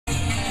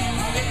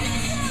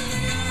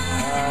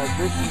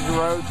This is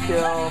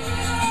Roadkill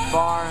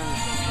Bar on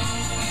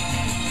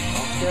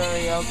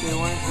Kararoke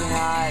Wednesday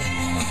night.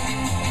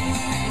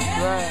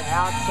 We're at an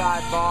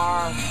outside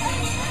bar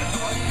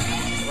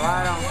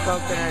right on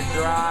Coconut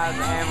Drive,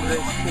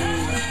 Amherst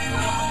Key.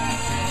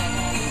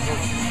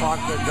 People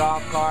park their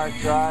golf carts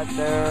right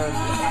there.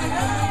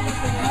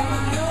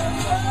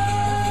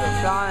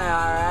 Sean and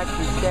I are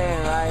actually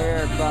staying right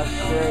here across the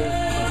street.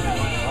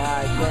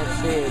 I can't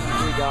see it, it's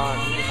too dark.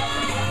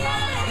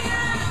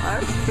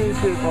 There's a few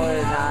people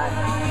here tonight.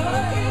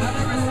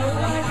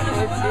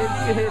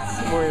 It's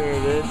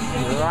weird. It's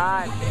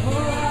right.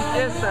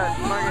 Just a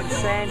fucking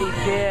sandy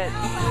pit.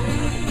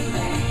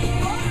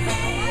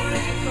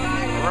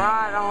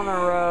 Right on the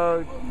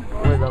road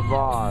with a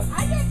bar.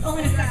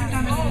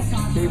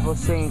 People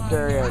sing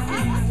karaoke.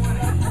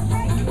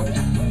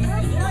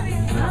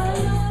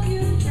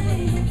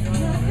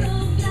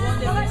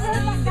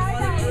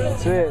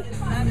 That's it.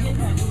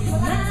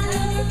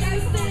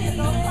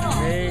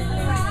 Me,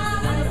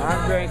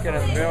 I'm drinking a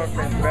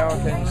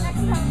Belkins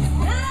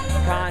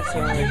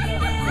constantly.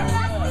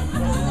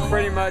 It's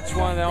pretty much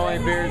one of the only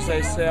beers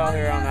they sell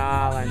here on the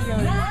island.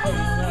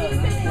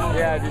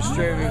 Yeah,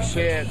 distribute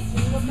shit.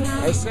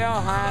 They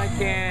sell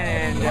Heineken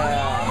and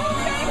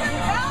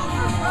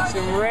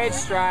some Red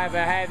Stripe.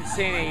 I haven't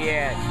seen it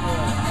yet.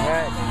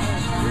 But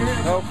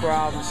no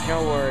problems,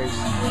 no worries.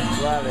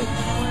 Love it.